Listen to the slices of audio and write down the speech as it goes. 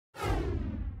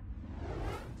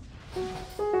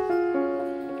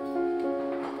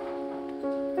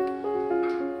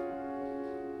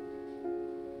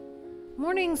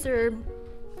Mornings are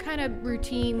kind of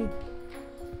routine,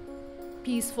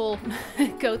 peaceful.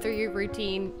 Go through your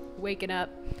routine, waking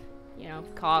up, you know,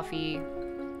 coffee,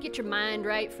 get your mind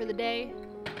right for the day.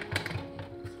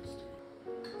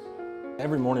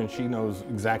 Every morning she knows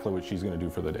exactly what she's going to do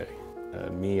for the day.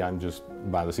 Me, I'm just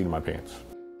by the seat of my pants.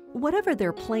 Whatever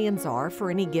their plans are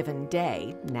for any given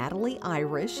day, Natalie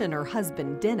Irish and her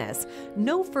husband Dennis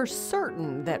know for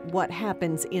certain that what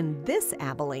happens in this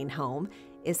Abilene home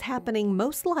is happening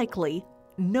most likely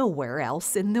nowhere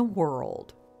else in the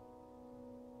world.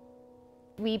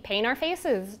 We paint our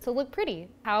faces to look pretty.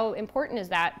 How important is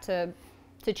that to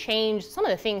change some of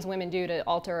the things women do to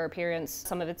alter our appearance?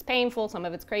 Some of it's painful, some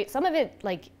of it's great, some of it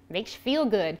makes you feel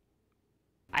good.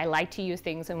 I like to use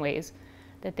things in ways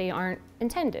that they aren't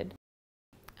intended.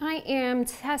 I am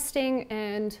testing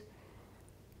and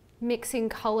mixing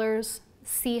colors,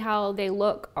 see how they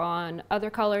look on other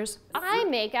colors. I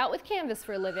make out with canvas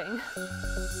for a living.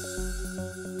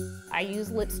 I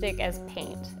use lipstick as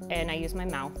paint, and I use my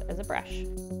mouth as a brush.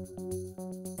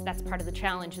 That's part of the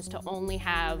challenge, is to only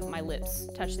have my lips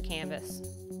touch the canvas,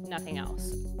 nothing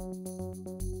else.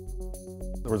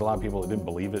 There was a lot of people that didn't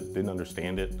believe it, didn't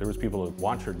understand it. There was people that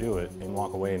watch her do it and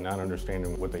walk away not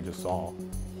understanding what they just saw.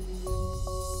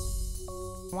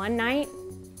 One night,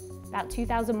 about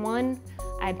 2001,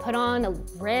 I put on a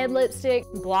red lipstick,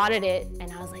 blotted it,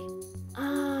 and I was like,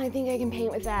 I think I can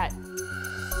paint with that.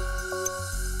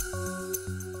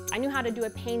 I knew how to do a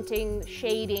painting,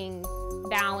 shading,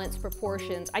 balance,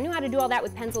 proportions. I knew how to do all that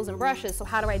with pencils and brushes, so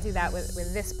how do I do that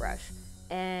with this brush?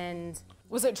 And...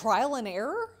 Was it trial and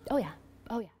error? Oh yeah,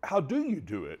 oh yeah. How do you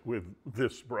do it with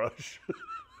this brush?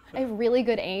 I have really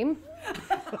good aim.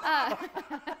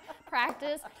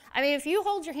 Practice. I mean, if you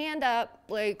hold your hand up,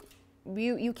 like,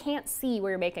 you can't see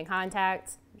where you're making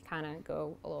contact. You kind of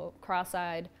go a little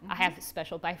cross-eyed. I have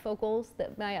special bifocals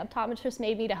that my optometrist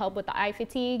made me to help with the eye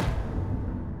fatigue.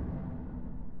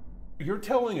 You're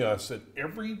telling us that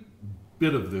every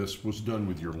bit of this was done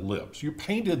with your lips. You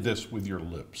painted this with your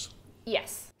lips.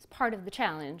 Yes, it's part of the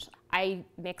challenge. I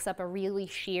mix up a really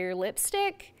sheer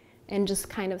lipstick and just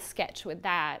kind of sketch with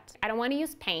that. I don't want to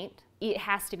use paint. It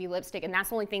has to be lipstick, and that's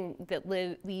the only thing that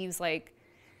leaves like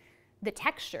the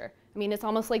texture. I mean, it's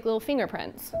almost like little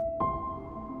fingerprints.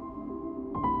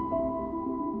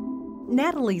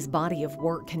 Natalie's body of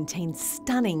work contains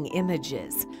stunning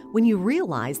images when you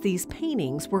realize these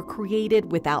paintings were created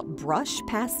without brush,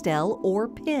 pastel, or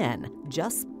pen,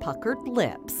 just puckered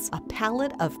lips, a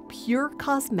palette of pure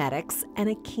cosmetics, and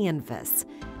a canvas.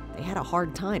 They had a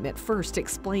hard time at first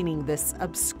explaining this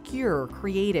obscure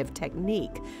creative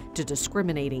technique to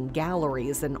discriminating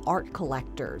galleries and art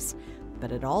collectors,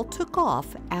 but it all took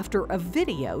off after a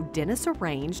video Dennis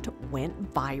arranged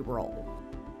went viral.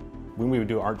 When we would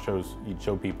do art shows, you'd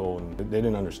show people and they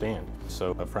didn't understand.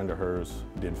 So a friend of hers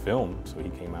did film, so he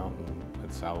came out and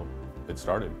that's how it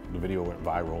started. The video went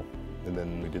viral. And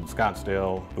then we did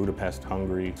Scottsdale, Budapest,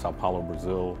 Hungary, Sao Paulo,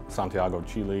 Brazil, Santiago,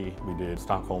 Chile. We did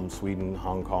Stockholm, Sweden,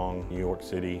 Hong Kong, New York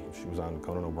City. She was on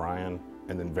Conan O'Brien.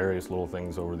 And then various little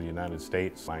things over the United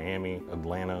States, Miami,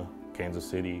 Atlanta, Kansas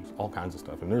City, all kinds of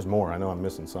stuff. And there's more, I know I'm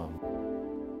missing some.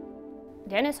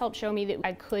 Dennis helped show me that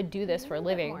I could do this for a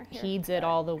living. He did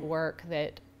all the work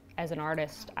that, as an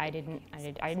artist, I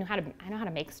know how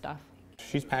to make stuff.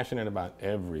 She's passionate about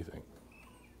everything.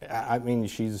 I mean,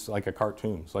 she's like a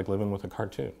cartoon. It's like living with a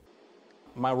cartoon.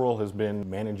 My role has been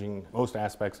managing most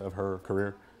aspects of her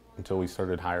career until we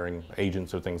started hiring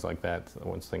agents or things like that.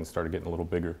 Once things started getting a little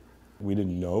bigger, we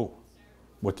didn't know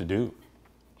what to do.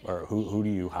 Or who do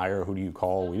you hire, who do you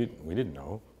call? We didn't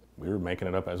know. We were making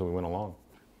it up as we went along.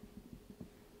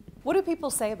 What do people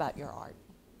say about your art?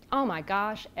 Oh my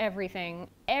gosh, everything.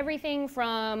 Everything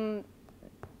from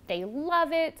they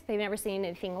love it, they've never seen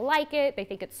anything like it, they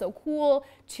think it's so cool,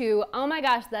 to, oh my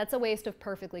gosh, that's a waste of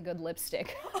perfectly good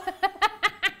lipstick.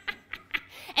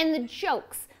 And the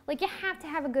jokes, like, you have to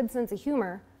have a good sense of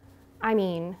humor. I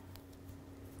mean,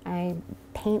 I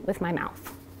paint with my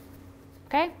mouth,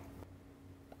 okay?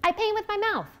 I paint with my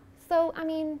mouth, so, I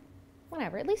mean,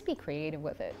 whatever, at least be creative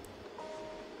with it.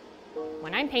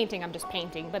 When I'm painting, I'm just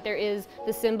painting, but there is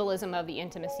the symbolism of the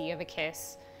intimacy of a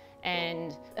kiss.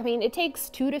 And I mean, it takes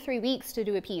 2 to 3 weeks to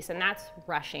do a piece, and that's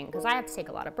rushing, because I have to take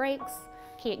a lot of breaks,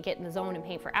 can't get in the zone and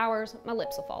paint for hours, my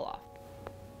lips will fall off.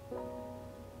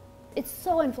 It's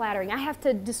so unflattering. I have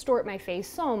to distort my face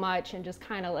so much, and just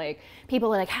kind of like,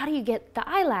 people are like, how do you get the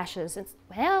eyelashes? It's,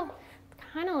 well,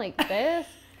 kind of like this,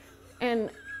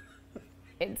 and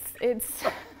it's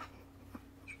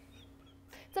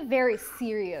a very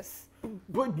serious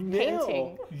But now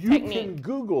painting you technique. can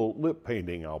Google lip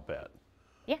painting, I'll bet.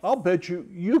 Yes. I'll bet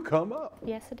you come up.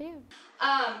 Yes, I do.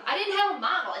 I didn't have a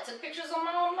model. I took pictures on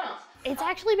my own mouth. It's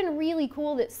actually been really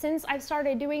cool that since I've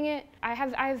started doing it, I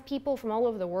have people from all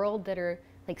over the world that are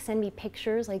like send me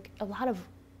pictures, like a lot of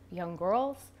young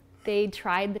girls. They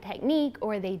tried the technique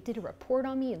or they did a report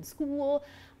on me in school.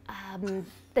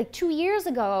 Like 2 years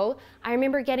ago, I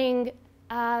remember getting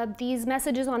these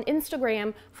messages on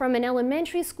Instagram from an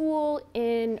elementary school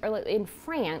in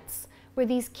France where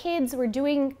these kids were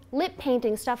doing lip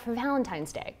painting stuff for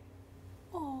Valentine's Day.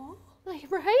 Aww. Like,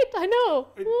 right? I know.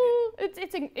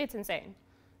 It's insane.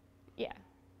 Yeah.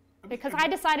 Because I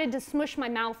decided to smush my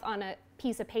mouth on a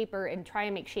piece of paper and try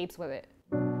and make shapes with it.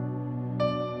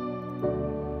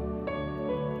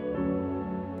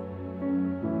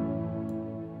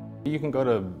 You can go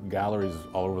to galleries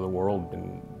all over the world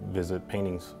and visit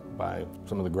paintings by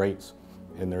some of the greats,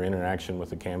 and their interaction with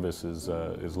the canvas is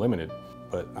limited.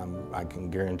 But I can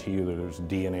guarantee you that there's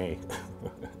DNA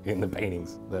in the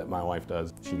paintings that my wife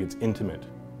does. She gets intimate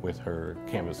with her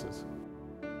canvases.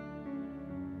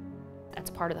 That's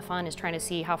part of the fun, is trying to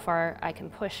see how far I can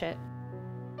push it.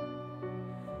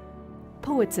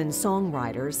 Poets and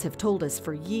songwriters have told us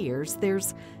for years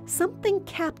there's something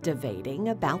captivating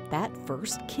about that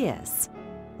first kiss.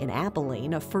 In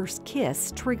Abilene, a first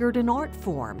kiss triggered an art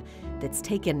form that's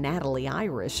taken Natalie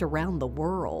Irish around the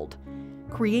world.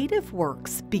 Creative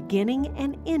works beginning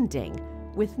and ending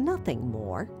with nothing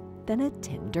more than a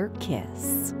tender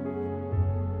kiss.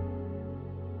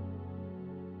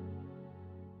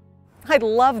 I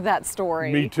love that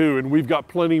story. Me too, and we've got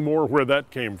plenty more where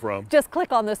that came from. Just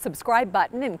click on the subscribe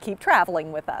button and keep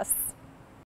traveling with us.